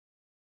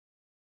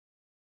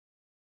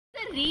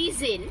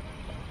reason,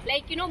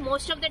 like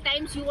most of the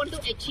times you want to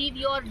achieve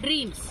your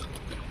dreams,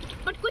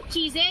 but कुछ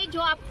चीजें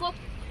जो आपको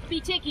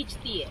पीछे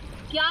खींचती है,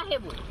 क्या है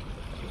वो?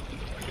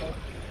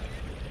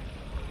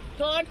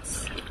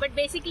 Thoughts, but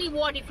basically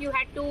what if you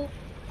had to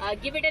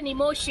give it an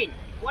emotion?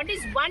 What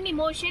is one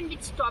emotion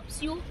which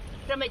stops you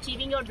from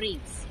achieving your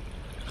dreams?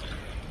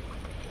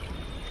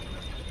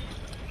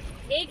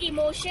 एक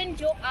इमोशन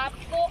जो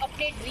आपको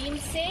अपने ड्रीम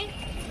से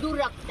दूर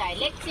रखता है.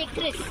 Let's say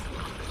Chris.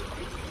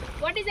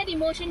 What is that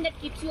emotion that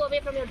keeps you away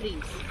from your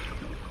dreams?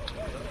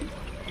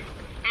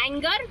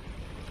 Anger.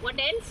 What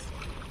else?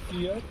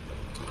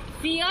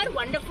 Fear.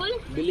 Wonderful.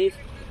 Belief.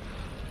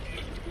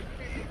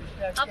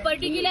 A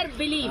particular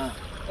belief.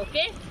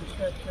 Okay.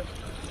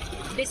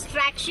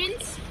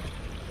 Distractions.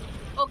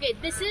 Okay,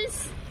 this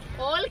is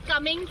all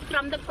coming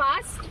from the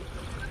past.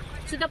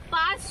 So the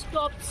past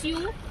stops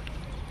you,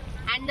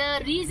 and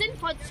the reason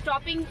for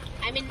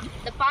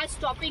the past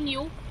stopping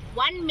you,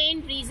 one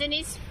main reason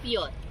is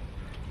fear.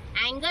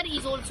 Anger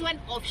is also an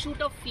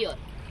offshoot of fear,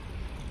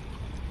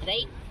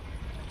 right?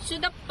 So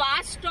the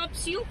past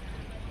stops you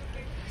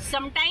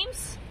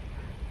sometimes.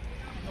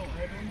 No,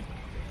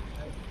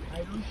 I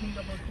don't think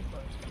about the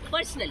past.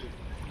 Personally,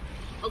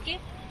 okay?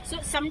 So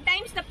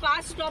sometimes the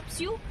past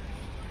stops you,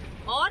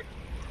 or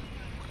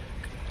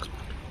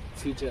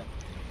Future.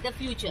 the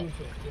future. Yes.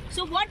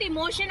 So what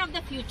emotion of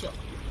the future?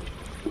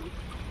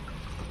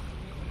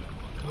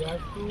 You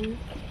have to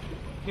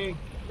think.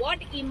 What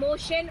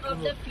emotion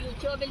of the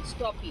future will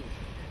stop you?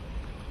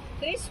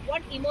 Chris,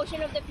 what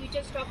emotion of the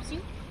future stops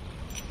you?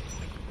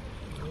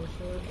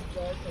 Emotion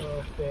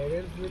that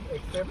parents will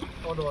accept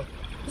or not.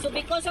 So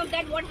because of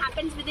that, what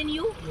happens within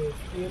you?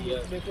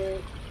 Yes. देखो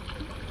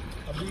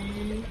अभी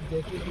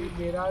जैसे कि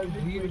मेरा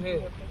dream है.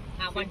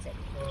 One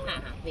second.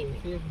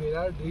 जैसे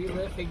मेरा dream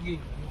है singing.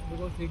 मेरे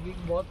को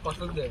सिंगिंग बहुत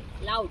पसंद है.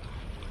 Loud.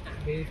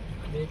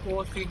 मेरे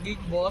को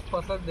सिंगिंग बहुत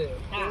पसंद है.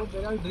 तो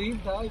मेरा ड्रीम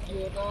था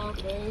कि ना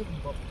मैं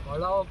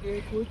बड़ा होके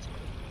कुछ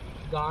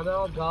गाना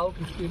गाऊँ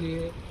किसके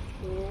लिए.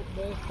 तो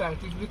मैं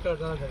प्रैक्टिस भी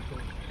करना घर पे.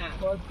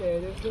 और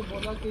पेरेंट्स ने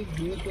बोला कि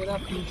ये तेरा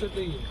फ्यूचर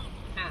नहीं है.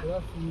 तेरा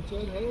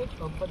फ्यूचर है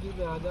कंपनी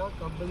में आना,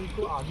 कंपनी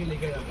को आगे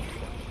लेकर जाना.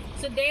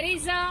 So there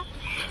is a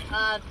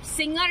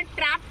singer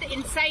trapped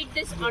inside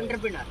this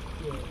entrepreneur.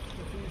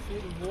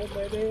 फिर वो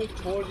मैंने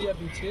छोड़ दिया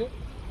पीछे.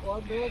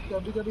 और मैं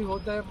कभी कभी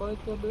होता है मैं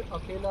तो मैं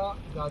अकेला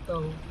गाता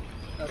हूँ.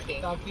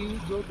 ताकि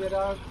जो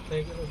मेरा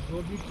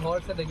जो भी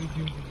थॉट्स है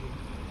नेगेटिव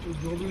तो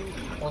जो भी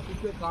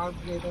ऑफिस में काम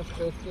किए था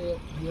स्ट्रेस से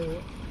ये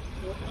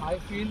हो तो I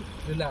feel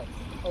relax.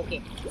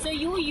 Okay, so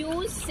you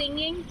use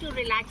singing to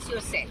relax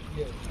yourself.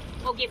 Yes.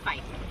 Okay,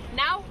 fine.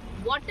 Now,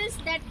 what is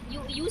that?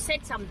 You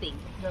said something.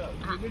 Yeah,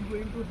 is it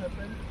going to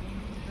happen?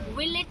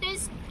 Will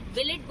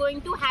it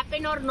going to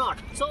happen or not?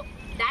 So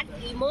that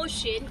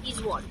emotion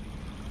is what?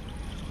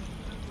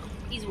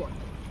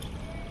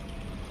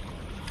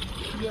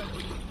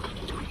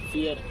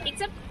 Fear.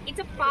 It's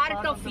a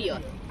part of fear.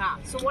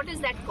 So what is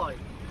that called?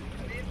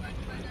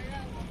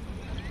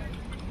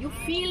 You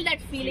feel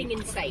that feeling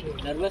inside.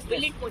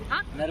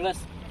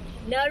 Nervousness.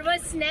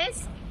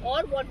 Nervousness, or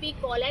what we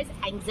call as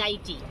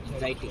anxiety.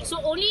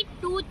 So only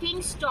two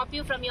things stop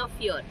you from your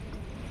fear.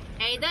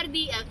 Either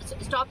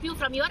stop you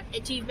from your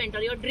achievement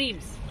or your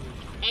dreams.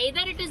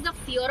 Either it is the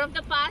fear of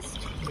the past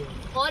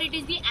or it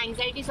is the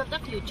anxieties of the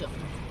future.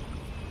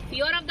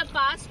 Fear of the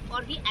past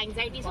or the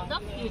anxieties of the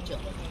future.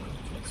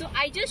 So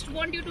I just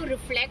want you to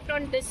reflect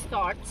on these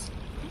thoughts.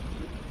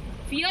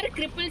 Fear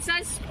cripples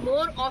us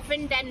more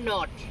often than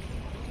not.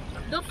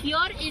 Though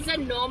fear is a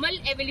normal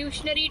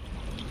evolutionary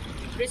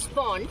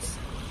response,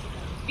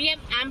 we have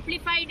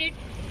amplified it,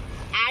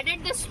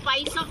 added the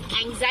spice of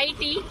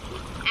anxiety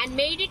and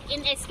made it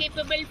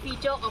inescapable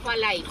feature of our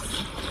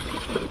lives.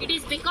 It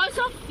is because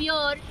of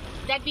fear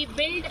that we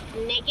build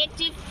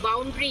negative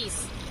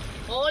boundaries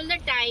all the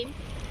time,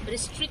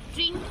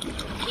 restricting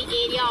the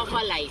area of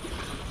our life.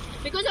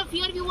 Because of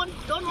fear, we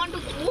don't want to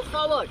move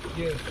forward.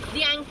 Yes.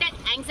 The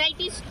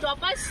anxieties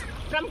stop us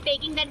from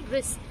taking that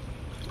risk.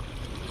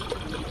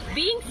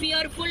 Being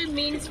fearful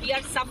means we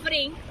are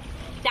suffering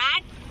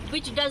that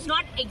which does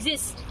not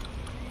exist.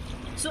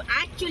 So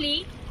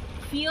actually,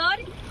 fear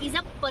is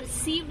a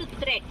perceived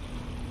threat.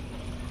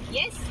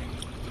 Yes?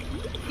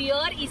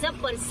 Fear is a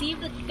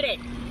perceived threat.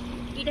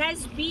 It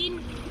has been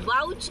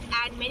vouched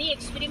and many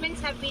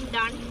experiments have been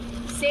done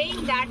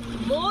saying that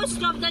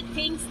most of the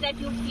things that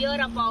you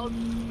fear about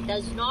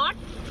does not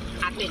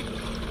happen.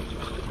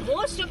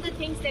 Most of the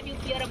things that you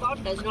fear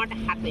about does not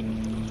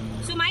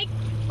happen. So my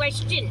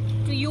question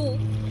to you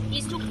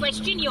is to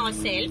question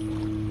yourself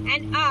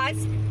and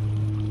ask,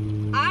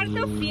 are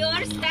the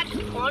fears that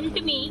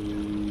haunt me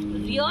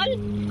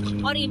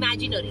real or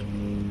imaginary?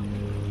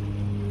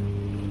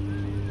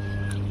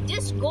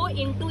 Just go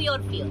into your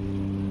fear.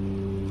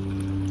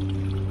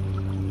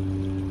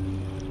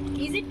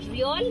 Is it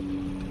real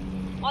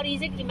or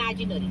is it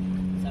imaginary?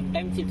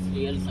 Sometimes it's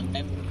real,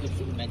 sometimes it's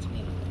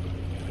imaginary.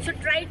 So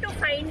try to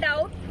find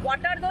out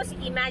what are those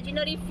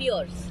imaginary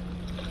fears.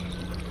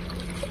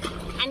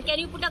 And can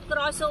you put a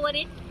cross over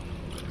it?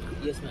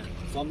 Yes, ma'am.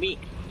 For me?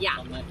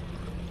 Yeah.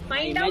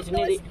 Find out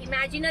those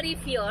imaginary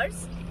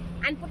fears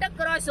and put a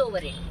cross over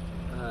it.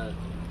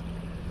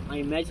 My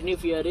imaginary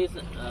fear is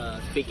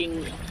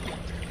speaking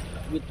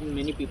with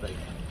many people.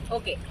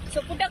 Okay,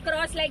 so put a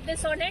cross like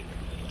this on it.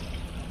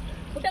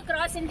 Put a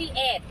cross in the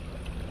air.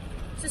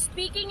 So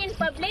speaking in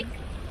public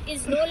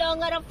is no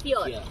longer a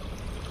fear. Yeah.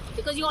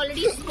 Because you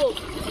already spoke.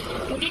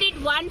 You did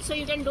it once, so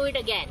you can do it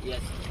again.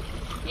 Yes.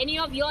 Any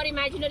of your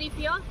imaginary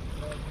fear?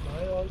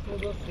 I also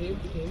the same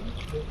thing,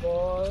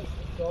 because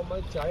from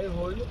my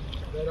childhood,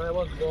 when I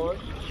was born,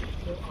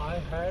 so I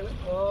had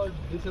a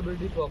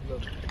disability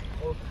problem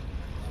of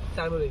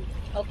stammering.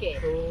 Okay.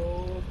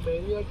 So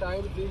many a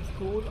times in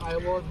school I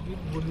was being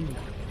bullied.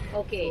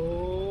 Okay.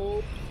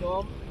 So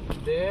from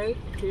there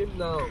till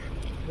now,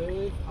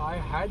 I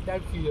had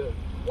that fear.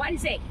 One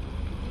sec.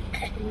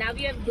 Now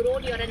you have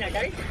grown, you're an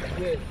adult.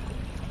 Yes.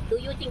 Do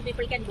you think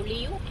people can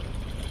bully you?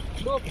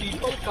 No,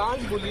 people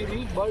can't bully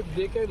me, but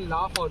they can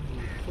laugh on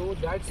me. So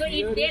that So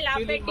fear if they is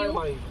laugh still at in my you,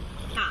 mind.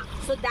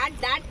 So that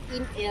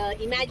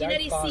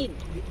imaginary That part, scene,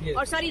 yes.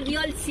 or sorry,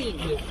 real scene,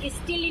 Yes. is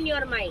still in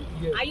your mind.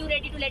 Yes. Are you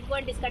ready to let go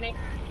and disconnect?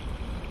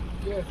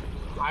 Yes,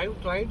 I'm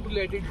trying to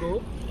let it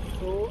go.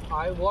 So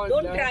I want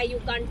Don't that. try,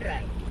 you can't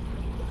try.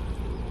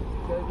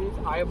 That is,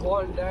 I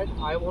want that.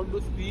 I want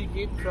to speak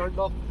in front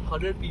of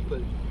 100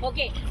 people.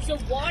 Okay, so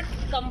what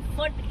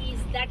comfort is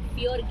that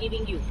fear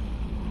giving you?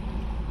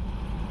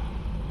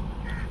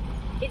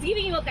 It's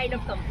giving you a kind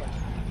of comfort.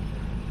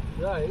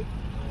 Right?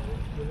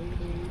 It's giving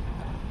me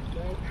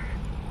that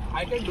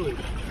I can do it.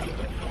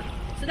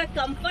 So the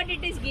comfort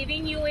it is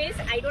giving you is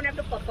I don't have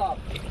to perform.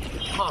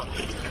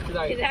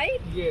 Right.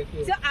 Right? Yes.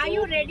 Yes. So are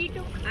you ready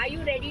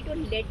to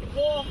let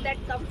go of that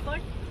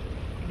comfort?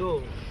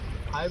 No,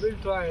 I will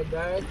try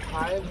that.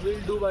 I will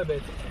do my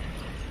best.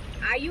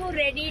 Are you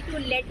ready to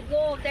let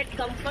go of that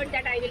comfort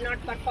that I will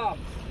not perform?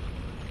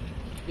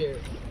 Yes.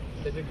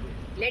 Let it go.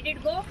 Let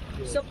it go?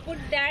 Yes. So put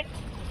that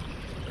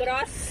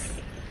cross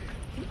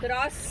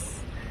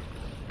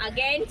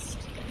against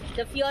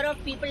the fear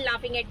of people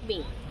laughing at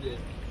me. Yes.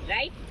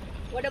 Right?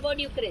 What about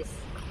you, Chris?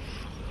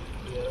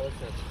 Yes.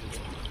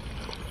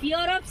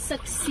 Fear of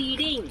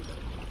succeeding.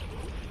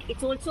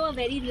 It's also a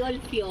very real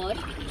fear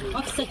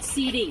of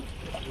succeeding.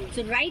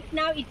 So right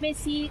now it may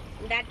see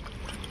that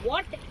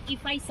what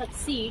if I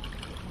succeed,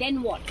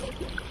 then what?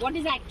 What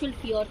is the actual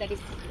fear that is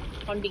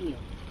haunting you?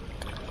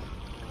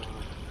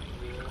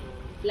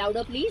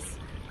 Louder please.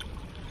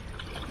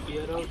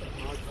 Fear of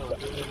not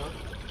earning enough.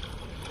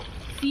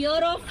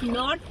 Fear of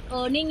not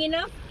earning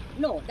enough?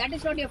 No, that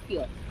is not your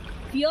fear.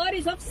 Fear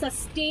is of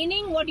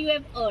sustaining what you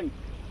have earned.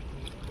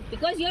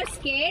 Because you are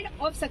scared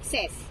of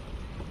success.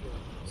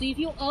 So if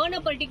you earn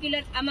a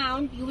particular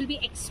amount, you will be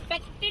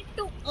expected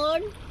to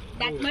earn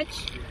that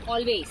much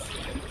always.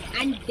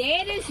 And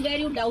there is where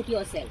you doubt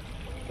yourself.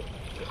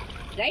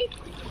 Right?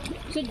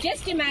 So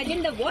just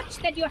imagine the watch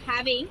that you're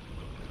having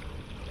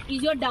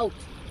is your doubt.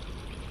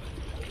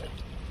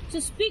 So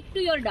speak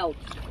to your doubt.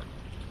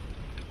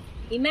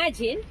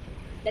 Imagine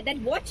that that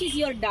watch is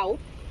your doubt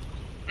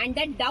and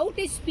that doubt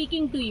is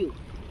speaking to you.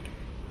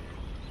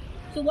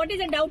 So what is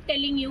the doubt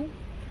telling you?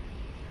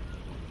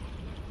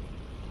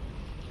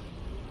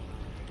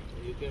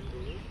 You can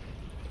do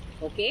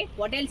it. Okay,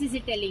 what else is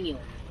it telling you?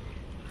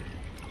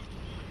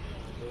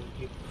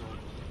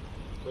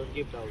 Don't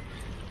keep doubt.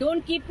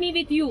 Don't keep me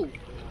with you.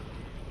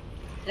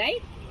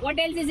 Right? What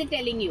else is it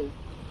telling you?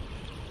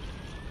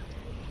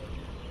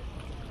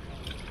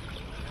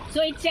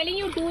 So it's telling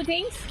you two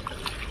things.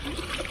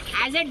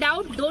 As a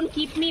doubt, don't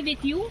keep me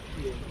with you.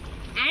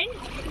 And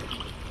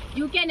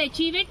you can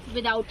achieve it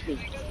without me.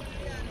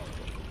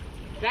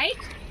 Right?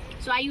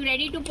 So are you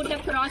ready to put a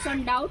cross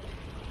on doubt?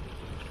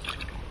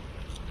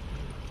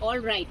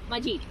 Alright,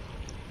 Majid.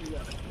 Yeah.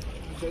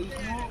 There is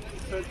no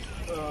such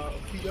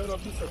fear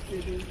of the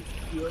succeeding,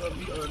 fear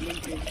of the earning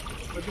thing.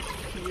 But the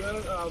fear,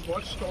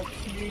 what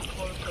stops me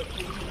for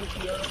succeeding is the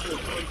fear of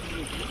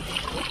responsibility.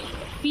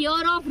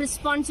 Fear of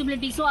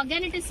responsibility. So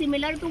again it is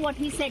similar to what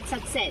he said,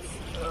 success.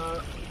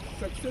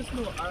 Success,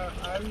 no.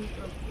 I'm...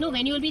 No,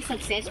 when you will be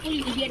successful,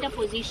 you will be at a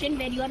position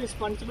where you are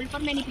responsible for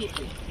many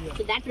people. Yeah.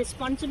 So that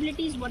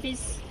responsibility is what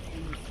is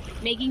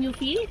making you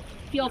feel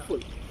fearful.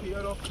 Fear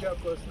of your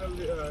personal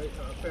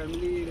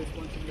family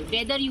responsibility.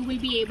 Whether you will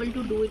be able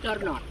to do it or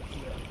not.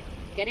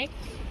 Yeah. Correct?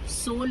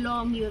 So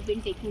long you have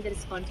been taking the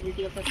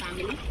responsibility of a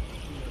family.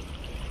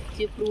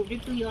 So you proved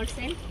it to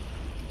yourself.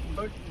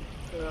 But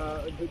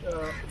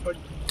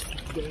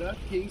there are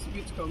things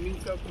which coming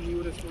up,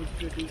 new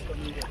responsibilities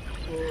coming up.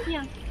 So,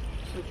 Yeah.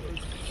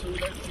 so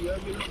that fear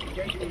will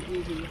get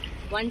increasing.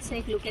 One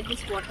sec, look at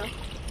this water.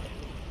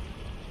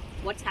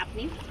 What's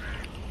happening?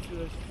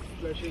 Just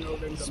splashing out and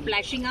coming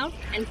Splashing out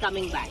and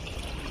coming back.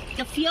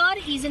 The fear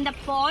is in the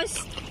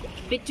pause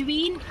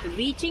between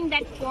reaching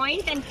that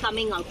point and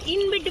coming out.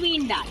 In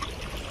between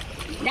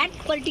that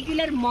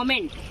particular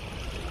moment,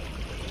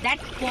 that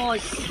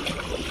pause,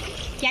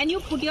 can you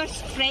put your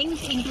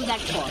strength into that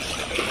pause?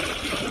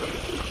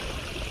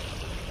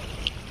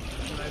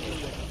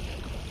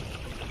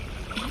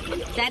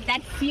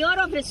 That fear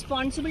of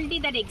responsibility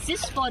that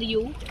exists for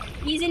you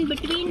is in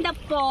between the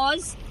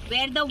pause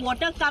where the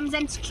water comes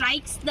and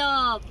strikes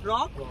the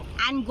rock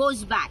and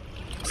goes back.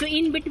 So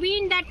in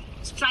between that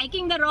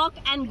striking the rock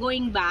and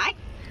going back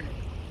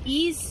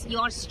is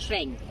your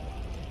strength.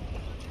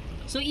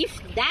 So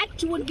if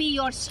that would be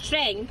your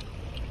strength,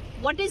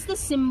 what is the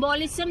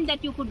symbolism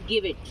that you could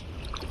give it?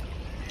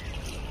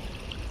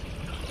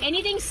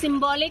 Anything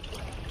symbolic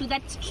to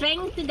that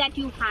strength that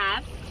you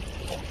have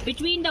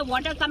between the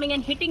water coming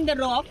and hitting the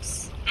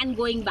rocks and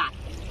going back?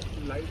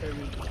 Light, I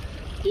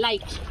mean.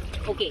 Light.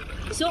 Okay.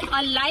 So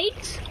a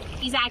light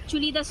is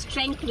actually the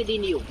strength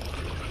within you.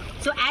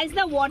 So as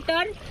the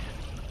water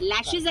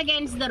lashes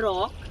against the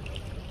rock,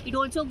 it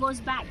also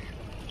goes back.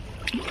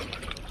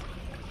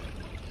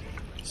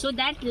 So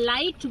that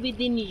light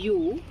within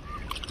you,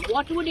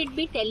 what would it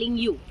be telling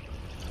you?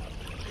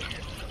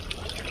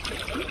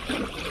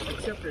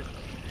 Accept it.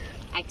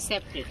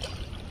 Accept it.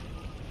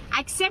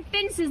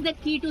 Acceptance is the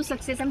key to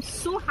success. I'm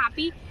so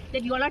happy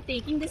that you all are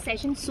taking the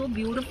session so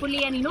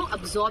beautifully and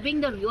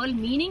absorbing the real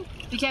meaning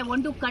which I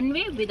want to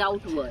convey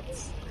without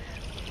words.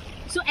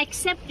 So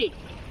accept it.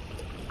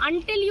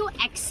 Until you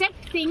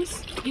accept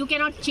things, you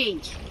cannot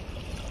change.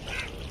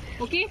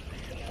 Okay?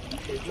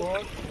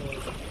 Because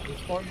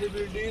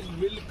responsibilities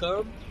will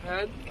come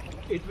and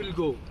it will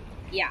go.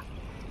 Yeah.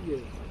 Yes.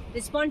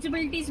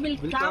 Responsibilities will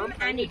come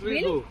and it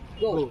will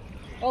go.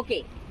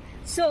 Okay.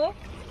 So,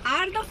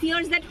 are the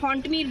fears that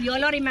haunt me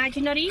real or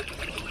imaginary?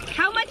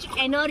 How much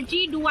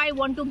energy do I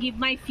want to give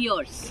my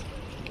fears?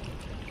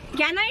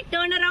 Can I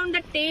turn around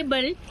the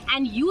table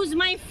and use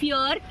my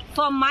fear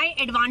for my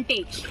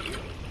advantage?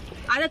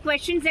 Are the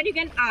questions that you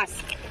can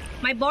ask.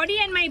 My body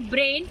and my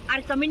brain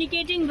are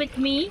communicating with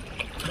me.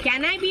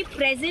 Can I be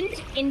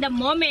present in the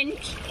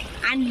moment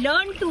and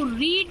learn to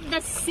read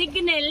the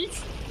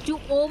signals to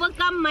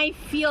overcome my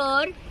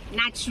fear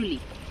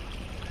naturally?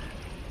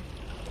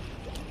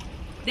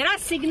 There are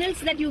signals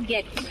that you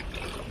get.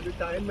 The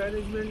time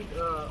management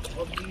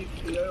of the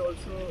fear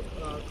also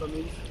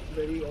comes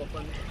very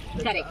often.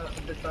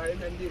 Correct. The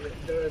time and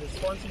the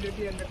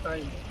responsibility and the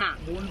time.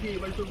 Won't be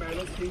able to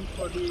manage things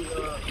for the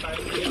time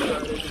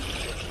priority.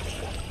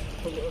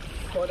 So,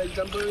 for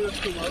example,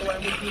 tomorrow I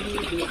want to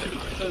do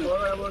this.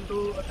 Tomorrow I want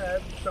to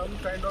have some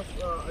kind of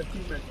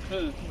achievement.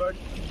 But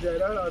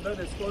there are other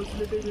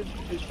responsibilities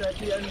which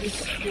distract me and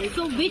which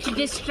So which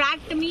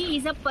distract me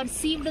is a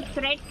perceived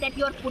threat that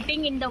you are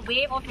putting in the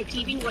way of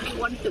achieving what you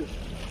want to.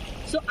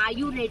 So are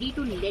you ready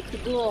to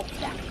let go of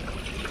that?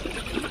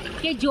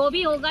 कि जो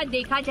भी होगा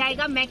देखा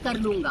जाएगा मैं कर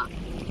लूँगा.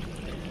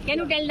 Can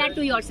you tell that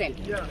to yourself?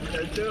 Yeah,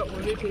 that's the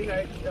only thing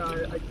I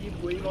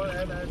keep going on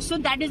and So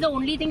that is the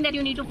only thing that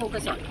you need to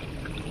focus on.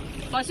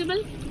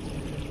 Possible?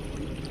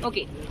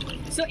 Okay.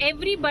 So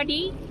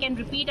everybody can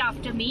repeat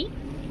after me.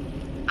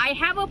 I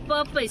have a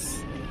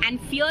purpose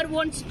and fear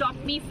won't stop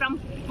me from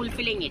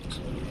fulfilling it.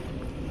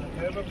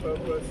 I have a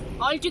purpose.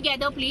 All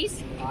together,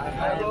 please. I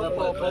have a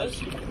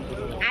purpose.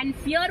 And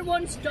fear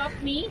won't stop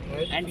me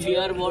And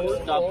fear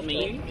won't stop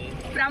me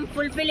from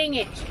fulfilling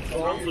it.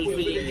 from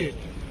fulfilling it.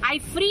 I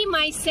free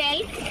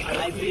myself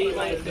I free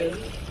myself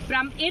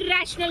from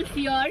irrational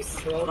fears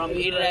from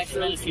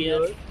irrational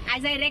fears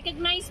as I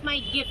recognize my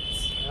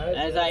gifts.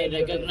 as I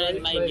recognize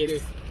my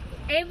gifts.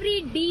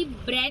 Every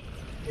deep breath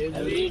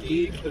Every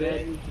deep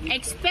breath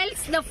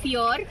expels the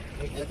fear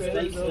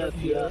expels the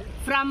fear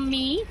from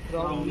me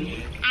from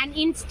me and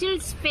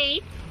instills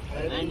faith,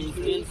 and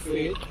instills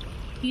faith,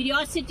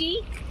 curiosity,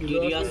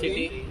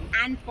 curiosity,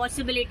 and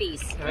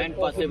possibilities. and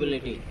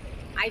possibility.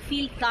 I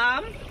feel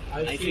calm,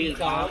 I feel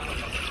calm,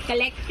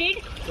 collected,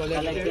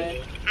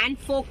 collected, and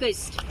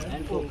focused.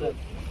 and focused.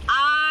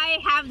 I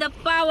have the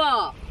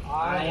power.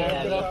 I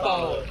have the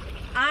power.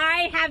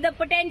 I have the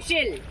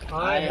potential.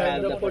 I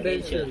have the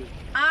potential.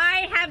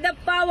 I have the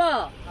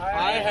power.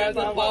 I have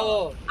the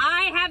power.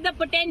 I have the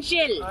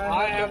potential.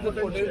 I have the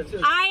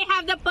potential. I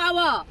have the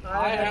power.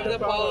 I have the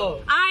power.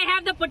 I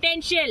have the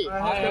potential.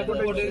 I have the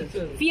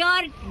potential.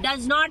 Fear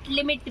does not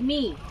limit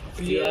me.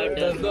 Fear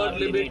does not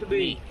limit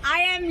me. I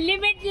am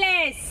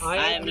limitless. I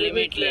am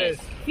limitless.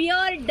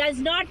 Fear does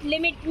not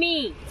limit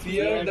me.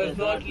 Fear does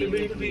not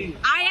limit me.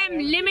 I am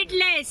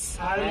limitless.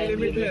 I am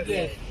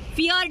limitless.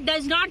 Fear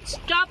does not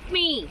stop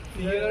me.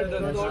 Fear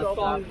does not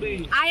stop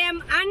me. I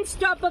am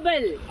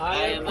unstoppable. I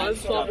am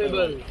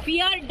unstoppable.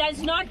 Fear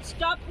does not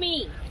stop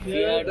me.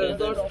 Fear does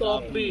not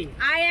stop me.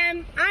 I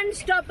am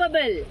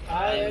unstoppable.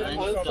 I am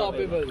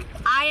unstoppable.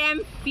 I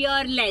am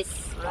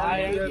fearless. I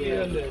am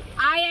fearless.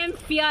 I am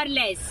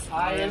fearless.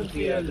 I am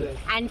fearless.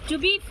 And to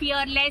be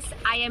fearless,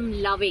 I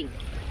am loving.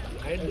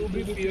 And to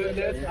be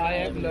fearless, I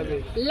am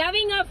loving.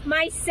 Loving of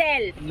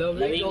myself.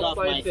 Loving of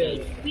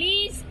myself.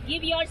 Please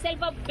give yourself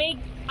a big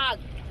hug.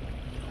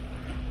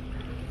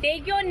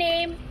 Take your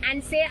name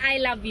and say I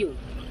love you.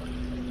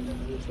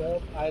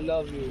 Rishabh, I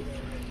love you.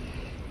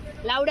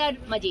 Louder,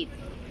 Majid.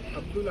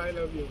 Abdul, I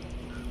love you.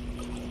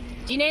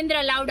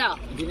 Jinendra, louder.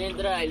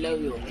 Jinendra, I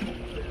love you.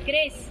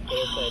 Chris.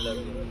 Yes, I love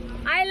you.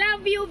 I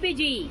love you,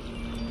 Biji.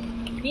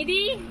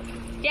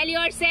 Nidhi, tell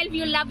yourself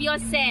you love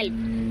yourself.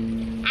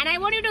 And I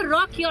want you to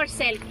rock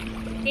yourself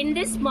in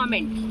this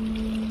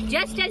moment.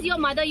 Just as your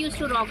mother used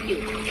to rock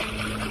you.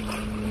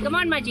 Come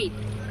on, Majid.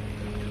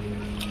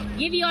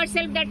 Give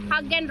yourself that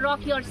hug and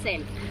rock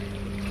yourself.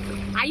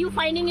 Are you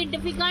finding it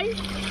difficult?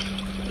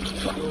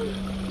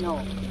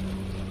 No.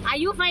 Are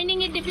you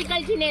finding it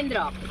difficult,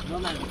 Jinendra? No,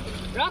 ma'am.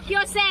 Rock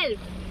yourself.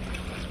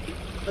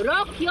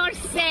 Rock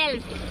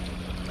yourself.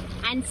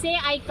 And say,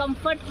 I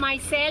comfort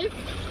myself.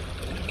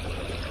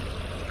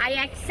 I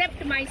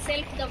accept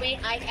myself the way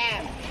I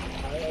am.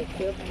 I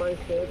accept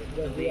myself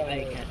the way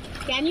I am.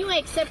 Can you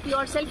accept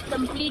yourself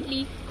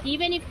completely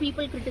even if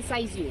people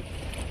criticize you?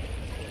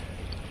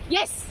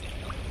 Yes.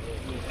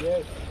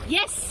 Yes.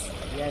 Yes.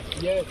 Yes.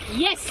 Yes.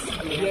 Yes.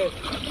 Yes.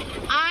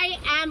 I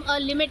am a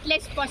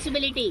limitless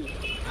possibility.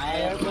 I I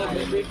am am a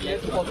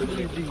limitless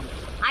possibility.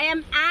 I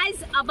am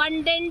as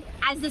abundant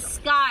as the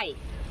sky.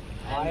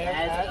 I am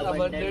as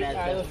abundant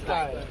as the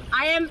sky.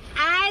 I am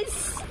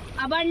as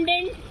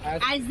abundant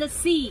as the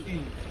sea.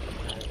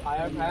 I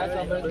am as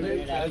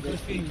abundant as the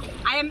sea.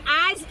 I am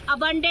as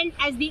abundant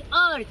as the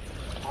earth.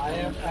 I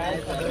am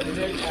as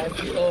abundant as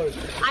the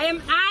earth. I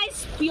am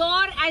as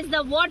pure as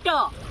the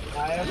water.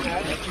 I am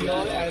as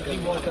pure as the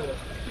water.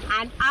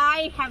 And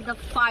I have the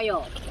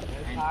fire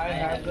And I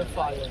have the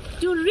fire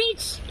to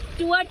reach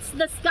towards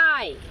the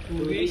sky to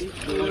reach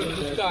towards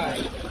the sky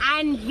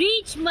and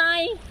reach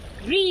my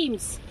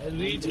dreams. and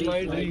reach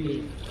my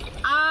dream.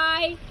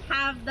 I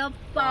have the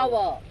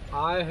power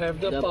I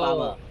have the The power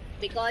power.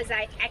 because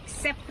I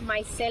accept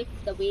myself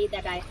the way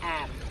that I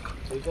am.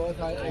 because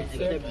I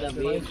accept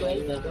the way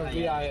myself the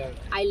way I am.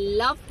 I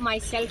love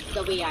myself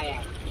the way I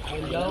am. I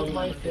love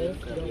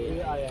myself the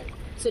way I am.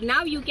 So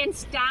now you can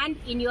stand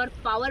in your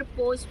power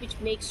pose, which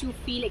makes you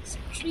feel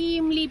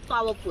extremely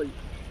powerful.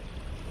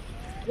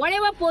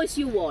 Whatever pose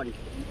you want.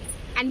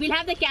 And we'll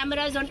have the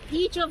cameras on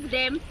each of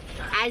them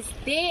as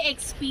they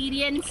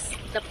experience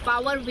the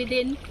power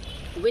within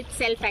with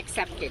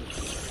self-acceptance.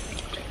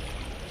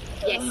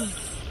 Yes.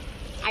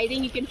 I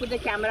think you can put the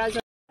cameras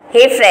on.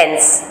 Hey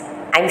friends,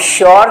 I'm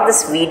sure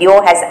this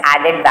video has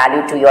added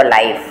value to your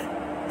life.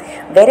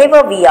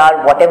 Wherever we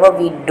are, whatever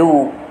we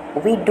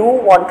do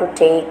want to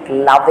take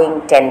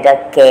loving, tender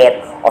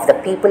care of the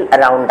people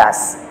around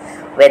us,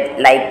 with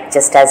like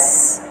just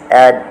as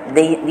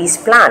these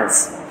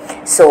plants.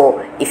 So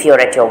if you're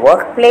at your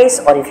workplace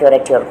or if you're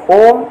at your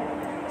home,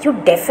 you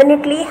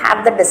definitely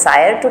have the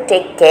desire to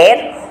take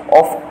care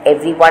of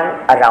everyone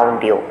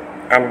around you.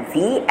 And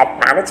we at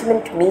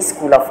Management Me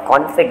School of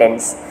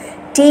Confidence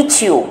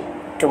teach you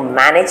to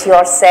manage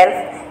yourself,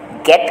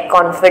 get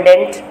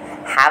confident,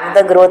 have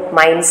the growth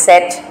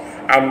mindset,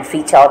 and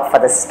reach out for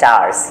the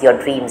stars, your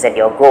dreams and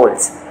your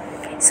goals.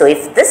 So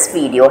if this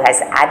video has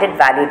added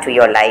value to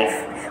your life,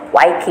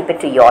 why keep it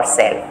to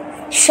yourself?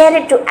 Share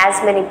it to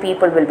as many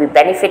people will be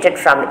benefited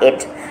from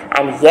it.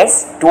 And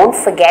yes, don't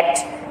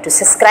forget to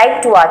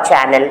subscribe to our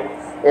channel,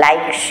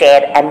 like,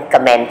 share and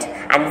comment.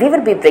 And we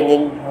will be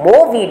bringing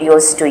more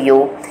videos to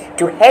you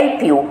to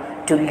help you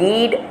to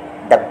lead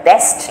the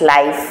best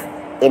life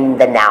in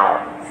the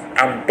now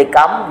and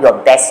become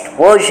your best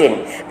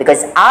version,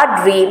 because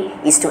our dream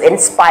is to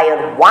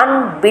inspire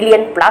 1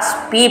 billion plus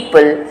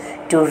people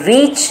to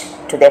reach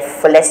to their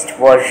fullest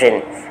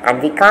version,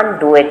 and we can't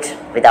do it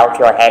without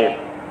your help.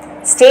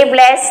 Stay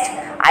blessed.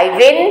 I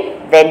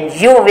win, then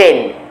you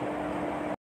win.